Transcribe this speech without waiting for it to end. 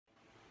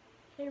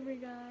Hey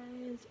everybody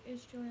guys,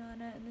 it's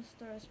Juliana and this is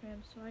the Rest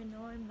Fam. So I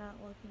know I'm not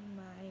looking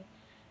my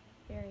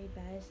very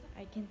best.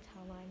 I can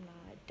tell I'm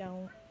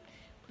not.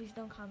 Please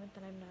don't comment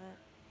that I'm not.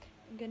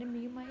 I'm gonna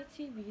mute my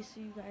TV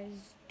so you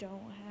guys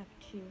don't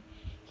have to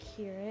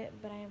hear it,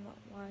 but I am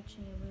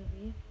watching a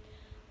movie.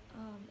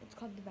 It's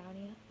called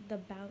The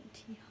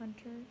Bounty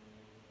Hunter.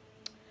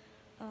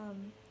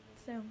 Um,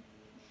 so,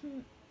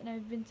 and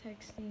I've been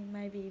texting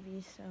my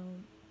baby, so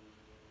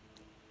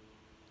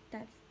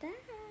that's that.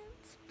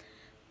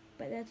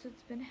 But that's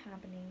what's been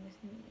happening with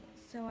me.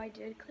 So I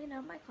did clean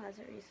out my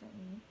closet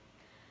recently,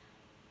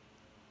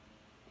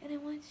 and I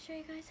wanted to show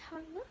you guys how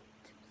it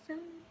looked. So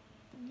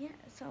yeah,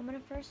 so I'm gonna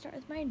first start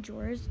with my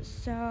drawers.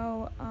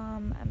 So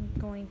I'm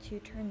going to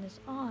turn this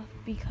off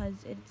because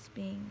it's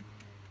being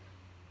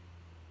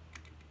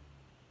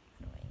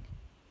annoying.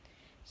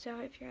 So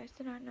if you guys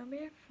did not know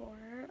me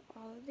before,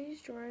 all of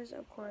these drawers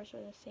of course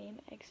are the same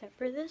except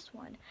for this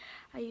one.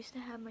 I used to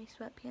have my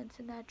sweatpants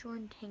in that drawer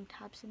and tank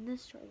tops in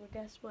this drawer, but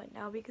guess what?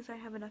 Now because I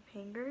have enough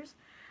hangers,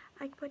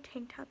 I can put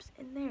tank tops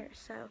in there.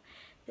 So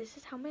this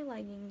is how my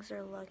leggings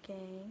are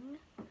looking.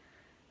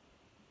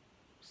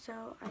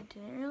 So I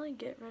didn't really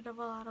get rid of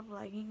a lot of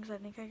leggings. I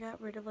think I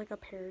got rid of like a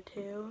pair or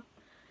two.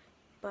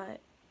 But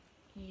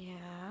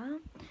yeah,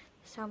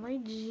 that's how my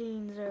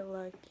jeans are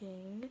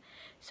looking.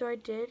 So I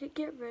did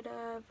get rid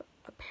of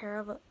a pair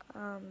of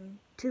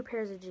two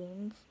pairs of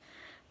jeans,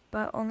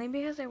 but only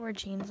because I wear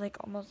jeans like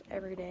almost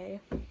every day.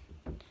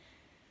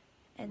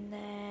 And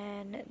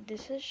then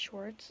this is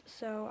shorts.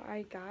 So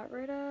I got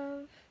rid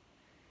of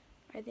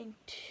I think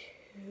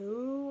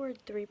 2 or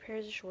 3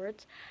 pairs of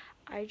shorts.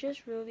 I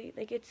just really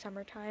like, it's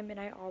summertime and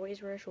I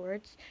always wear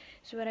shorts.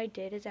 So what I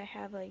did is I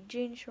have like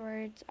jean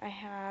shorts, I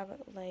have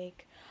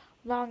like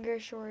longer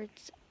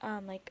shorts,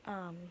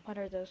 what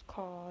are those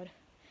called?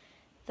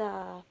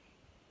 The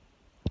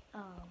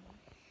um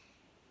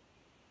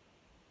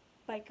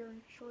biker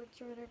shorts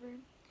or whatever.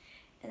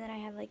 And then I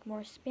have like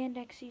more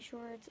spandexy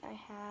shorts. I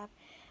have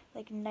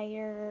like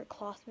nicer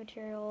cloth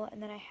material,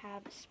 and then I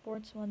have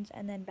sports ones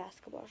and then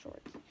basketball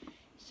shorts.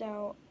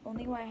 So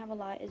only why I have a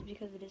lot is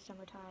because it is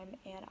summertime,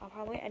 and I'll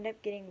probably end up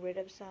getting rid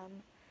of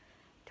some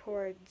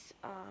towards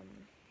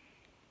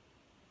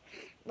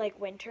like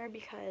winter,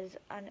 because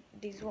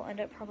these will end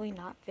up probably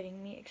not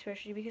fitting me,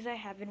 especially because I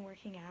have been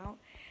working out.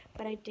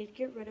 But I did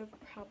get rid of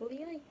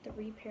probably like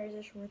 3 pairs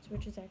of shorts,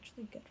 which is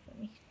actually good for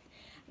me.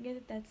 I get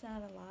that that's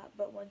not a lot,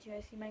 but once you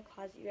guys see my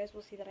closet, you guys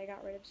will see that I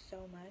got rid of so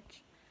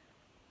much.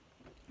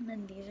 And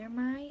then these are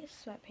my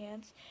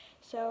sweatpants.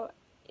 So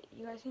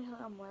you guys can tell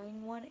I'm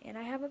wearing one, and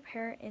I have a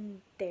pair in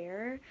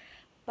there,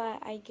 but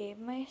I gave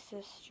my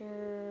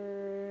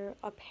sister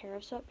a pair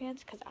of sweatpants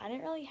because I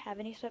didn't really have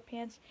any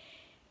sweatpants,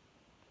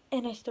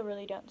 and I still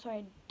really don't, so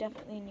I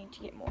definitely need to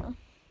get more.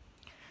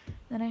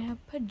 Then I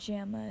have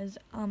pajamas.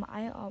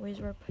 I always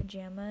wear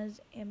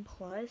pajamas, and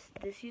plus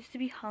this used to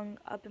be hung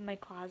up in my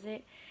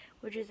closet,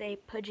 which is a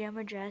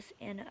pajama dress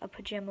and a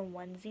pajama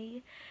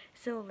onesie.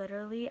 So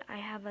literally I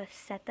have a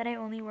set that I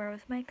only wear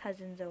with my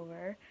cousins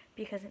over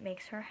because it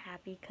makes her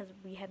happy because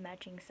we have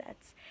matching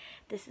sets.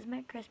 This is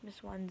my Christmas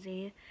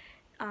onesie.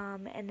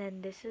 And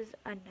then this is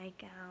a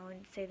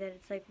nightgown. Say that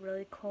it's like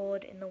really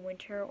cold in the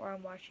winter or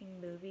I'm watching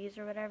movies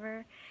or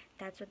whatever.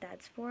 That's what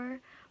that's for.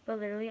 But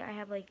literally I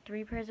have like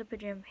 3 pairs of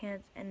pajama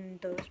pants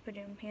and those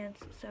pajama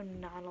pants, so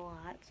not a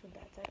lot. So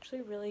that's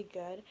actually really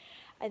good.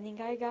 I think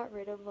I got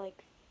rid of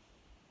like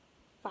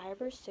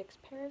 5 or 6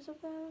 pairs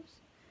of those.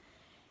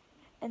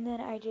 And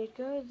then I did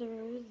go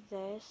through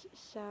this,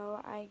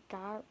 so I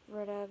got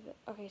rid of,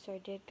 okay, so I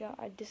did go,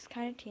 this is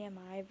kind of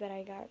TMI, but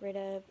I got rid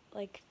of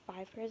like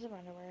 5 pairs of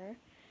underwear.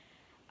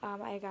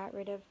 I got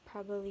rid of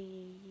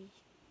probably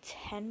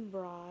 10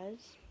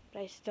 bras,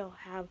 but I still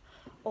have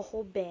a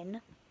whole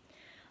bin.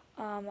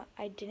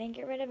 I didn't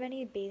get rid of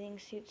any bathing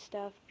suit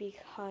stuff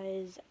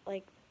because,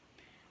 like,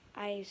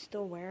 I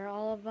still wear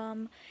all of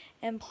them,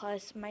 and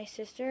plus my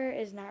sister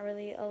is not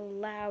really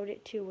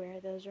allowed to wear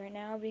those right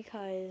now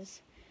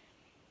because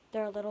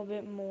they're a little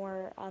bit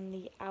more on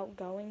the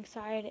outgoing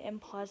side,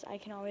 and plus I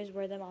can always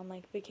wear them on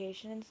like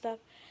vacation and stuff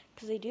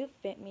because they do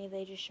fit me,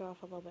 they just show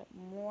off a little bit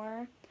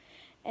more.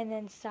 And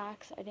then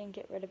socks, I didn't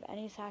get rid of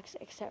any socks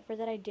except for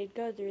that I did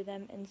go through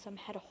them and some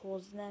had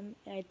holes in them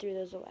and I threw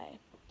those away.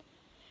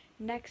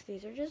 Next,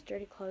 these are just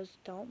dirty clothes,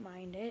 don't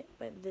mind it,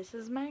 but this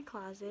is my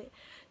closet.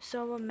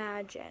 So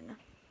imagine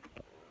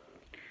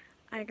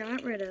I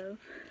got rid of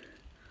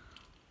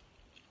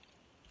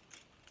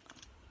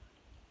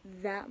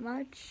that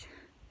much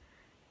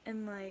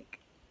and like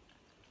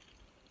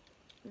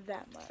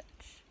that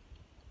much.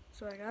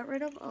 So I got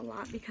rid of a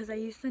lot because I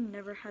used to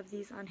never have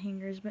these on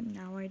hangers, but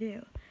now I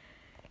do.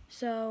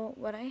 So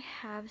what I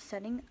have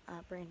setting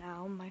up right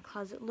now, my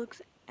closet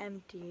looks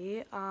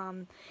empty.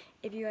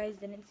 If you guys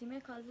didn't see my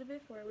closet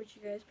before, which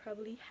you guys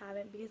probably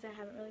haven't because I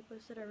haven't really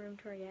posted a room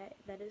tour yet,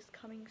 that is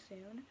coming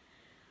soon.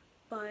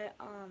 But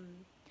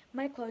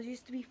my clothes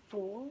used to be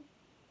full,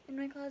 in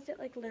my closet.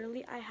 Like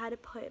literally I had to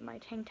put my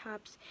tank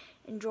tops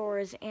in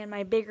drawers and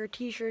my bigger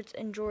t-shirts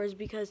in drawers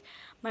because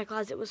my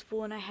closet was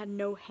full and I had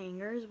no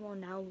hangers. Well,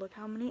 now look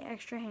how many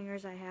extra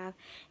hangers I have,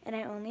 and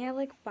I only have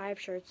like 5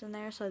 shirts in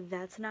there, so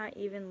that's not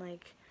even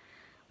like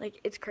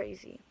it's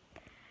crazy.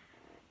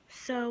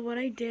 So what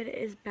I did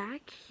is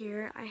back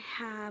here I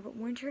have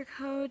winter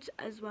coats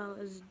as well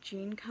as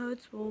jean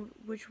coats,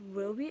 which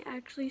will be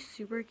actually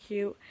super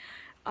cute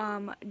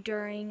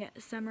during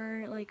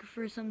summer, like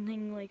for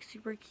something like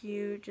super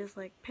cute, just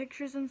like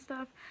pictures and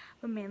stuff.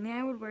 But mainly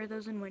I would wear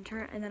those in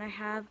winter. And then I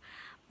have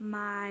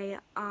my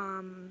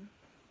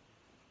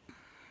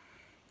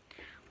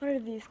what are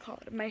these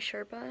called? My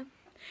Sherpa,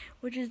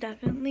 which is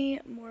definitely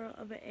more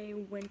of a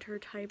winter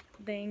type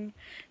thing,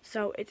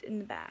 so it's in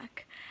the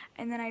back.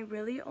 And then I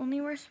really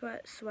only wear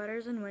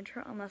sweaters in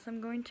winter unless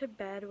I'm going to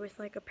bed with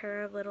like a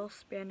pair of little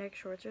spandex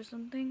shorts or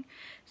something,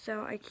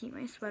 so I keep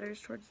my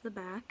sweaters towards the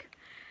back,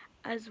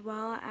 as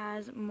well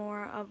as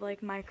more of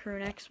like my crew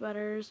neck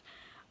sweaters,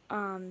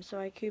 so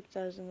I keep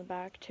those in the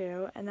back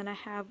too. And then I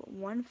have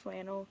one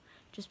flannel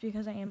just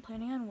because I am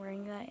planning on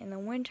wearing that in the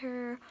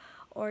winter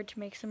or to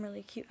make some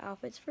really cute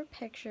outfits for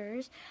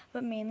pictures,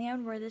 but mainly I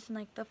would wear this in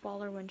like the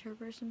fall or winter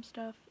for some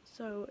stuff,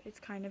 so it's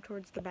kind of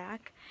towards the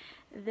back.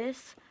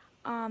 This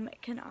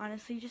can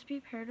honestly just be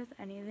paired with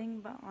anything,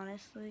 but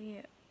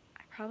honestly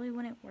I probably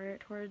wouldn't wear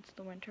it towards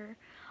the winter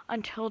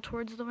until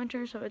towards the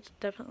winter, so it's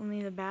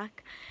definitely the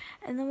back.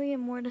 And then we get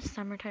more to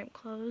summer type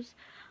clothes.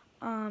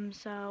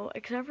 So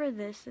except for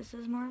this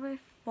is more of a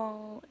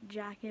fall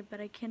jacket, but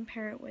I can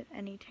pair it with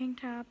any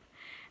tank top.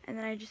 And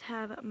then I just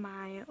have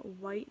my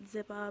white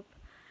zip up,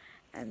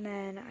 and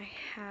then I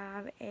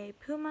have a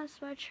Puma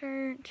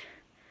sweatshirt,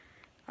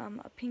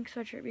 a pink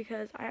sweatshirt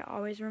because I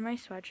always wear my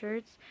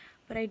sweatshirts,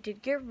 but I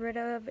did get rid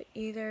of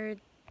either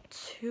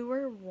 2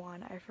 or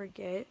 1, I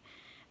forget.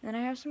 And then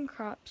I have some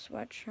crop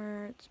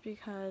sweatshirts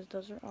because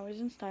those are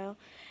always in style.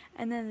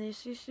 And then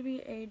this used to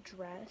be a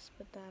dress,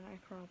 but then I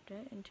cropped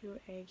it into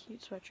a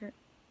cute sweatshirt.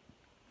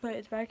 But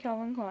it's by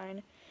Calvin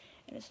Klein,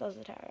 and it still has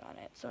a tag on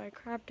it. So I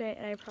cropped it,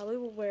 and I probably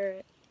will wear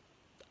it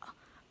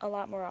a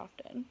lot more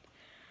often.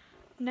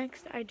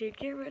 Next, I did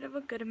get rid of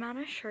a good amount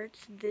of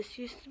shirts. This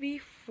used to be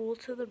full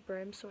to the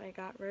brim, so I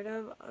got rid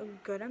of a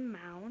good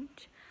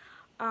amount.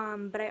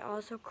 But I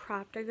also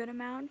cropped a good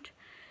amount.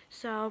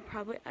 So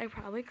I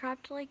probably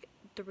cropped like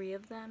 3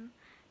 of them.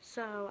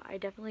 So I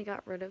definitely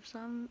got rid of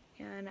some,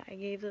 and I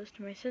gave those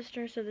to my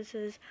sister. So this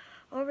is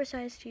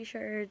oversized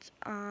t-shirts,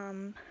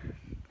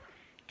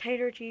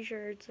 tighter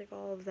t-shirts, like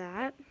all of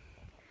that.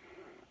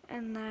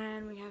 And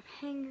then we have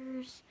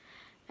hangers,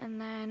 and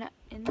then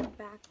in the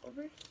back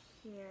over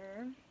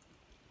here,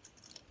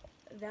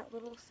 that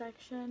little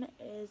section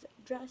is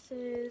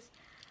dresses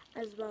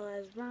as well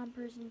as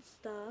rompers and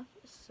stuff,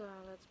 so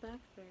that's back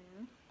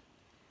there.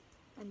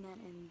 And then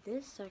in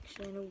this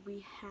section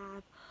we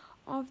have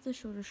off the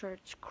shoulder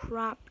shirts,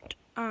 cropped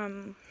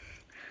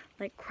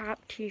like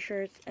cropped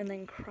t-shirts, and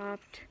then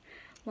cropped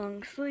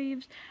long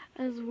sleeves,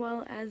 as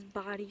well as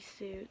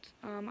bodysuits.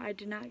 I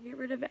did not get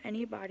rid of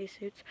any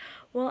bodysuits.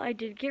 Well, I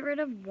did get rid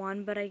of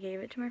one, but I gave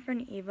it to my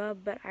friend Eva,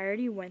 but I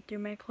already went through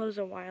my clothes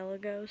a while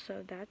ago,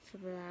 so that's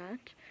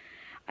that.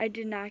 I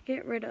did not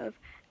get rid of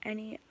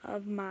any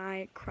of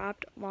my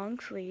cropped long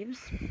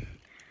sleeves.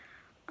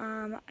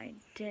 I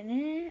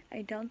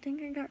don't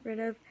think I got rid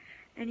of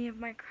any of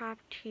my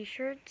cropped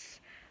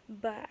t-shirts,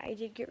 but I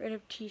did get rid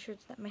of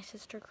t-shirts that my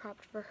sister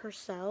cropped for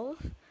herself.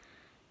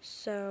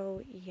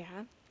 So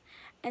yeah.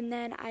 And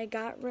then I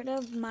got rid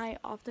of my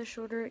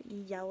off-the-shoulder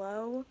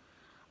yellow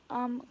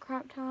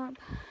crop top.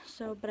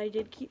 So, but I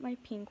did keep my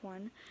pink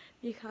one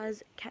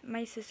because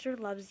my sister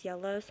loves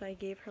yellow, so I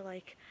gave her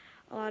like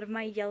a lot of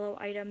my yellow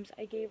items.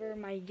 I gave her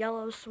my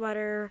yellow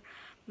sweater,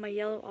 my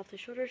yellow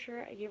off-the-shoulder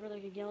shirt. I gave her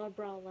like a yellow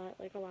bralette,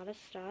 like a lot of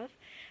stuff.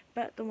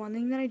 But the one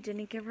thing that I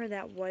didn't give her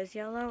that was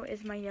yellow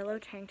is my yellow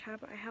tank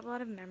top. I have a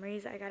lot of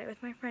memories. I got it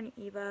with my friend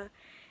Eva,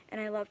 and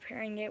I love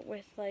pairing it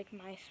with like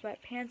my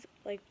sweatpants,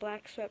 like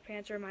black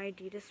sweatpants or my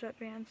Adidas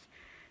sweatpants.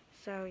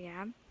 So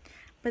yeah.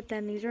 But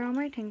then these are all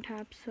my tank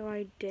tops, so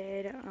I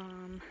did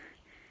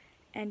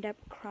end up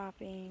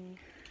cropping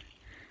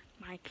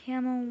my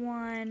camel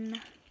one,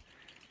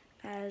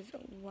 as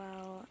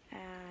well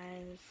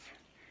as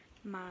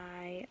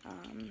my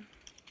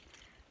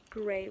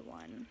gray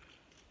one.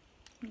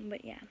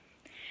 But yeah.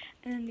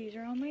 And then these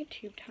are all my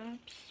tube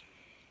tops.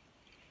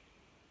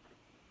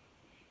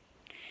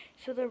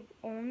 So the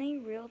only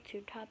real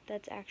tube top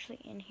that's actually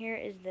in here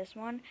is this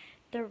one.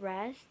 The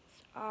rest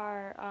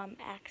are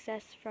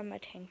access from a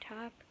tank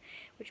top,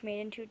 which made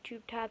into a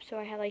tube top. So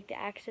I had like the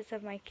access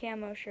of my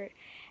camo shirt,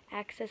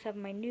 access of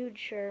my nude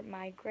shirt,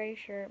 my gray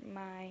shirt,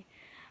 my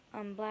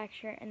black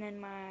shirt, and then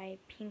my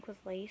pink with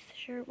lace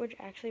shirt, which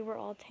actually were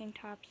all tank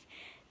tops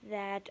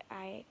that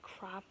I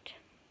cropped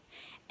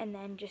and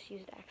then just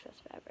used excess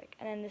fabric.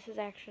 And then this is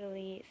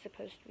actually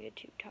supposed to be a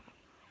tube top.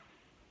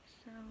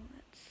 So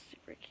that's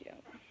super cute.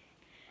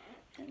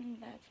 And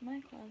that's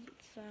my closet.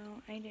 So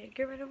I did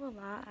get rid of a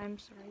lot. I'm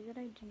sorry that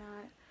I did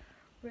not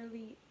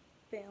really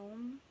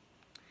film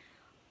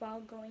while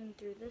going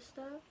through this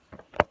stuff.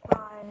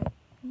 But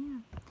yeah,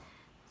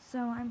 so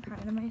I'm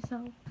proud of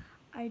myself.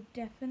 I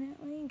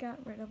definitely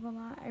got rid of a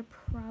lot. I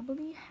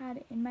probably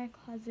had in my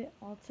closet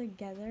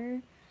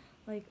altogether,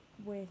 like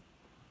with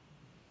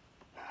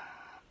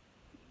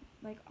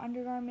like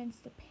undergarments,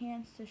 the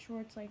pants, the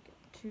shorts, like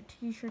to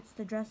t-shirts,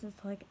 the dresses,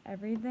 to like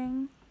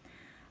everything.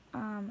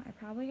 I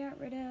probably got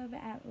rid of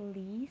at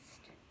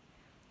least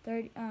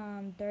 30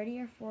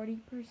 or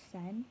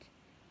 40%,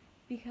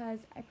 because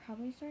I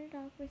probably started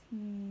off with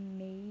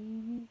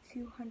maybe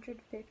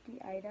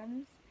 250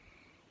 items,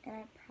 and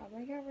I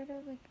probably got rid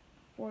of like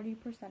 40%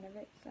 of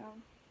it. So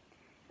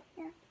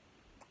yeah,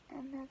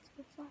 and that's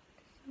what's left.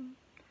 So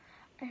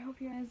I hope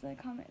you guys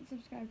like, comment, and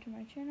subscribe to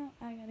my channel.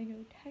 I gotta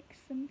go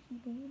text some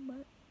people,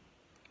 but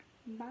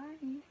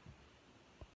bye.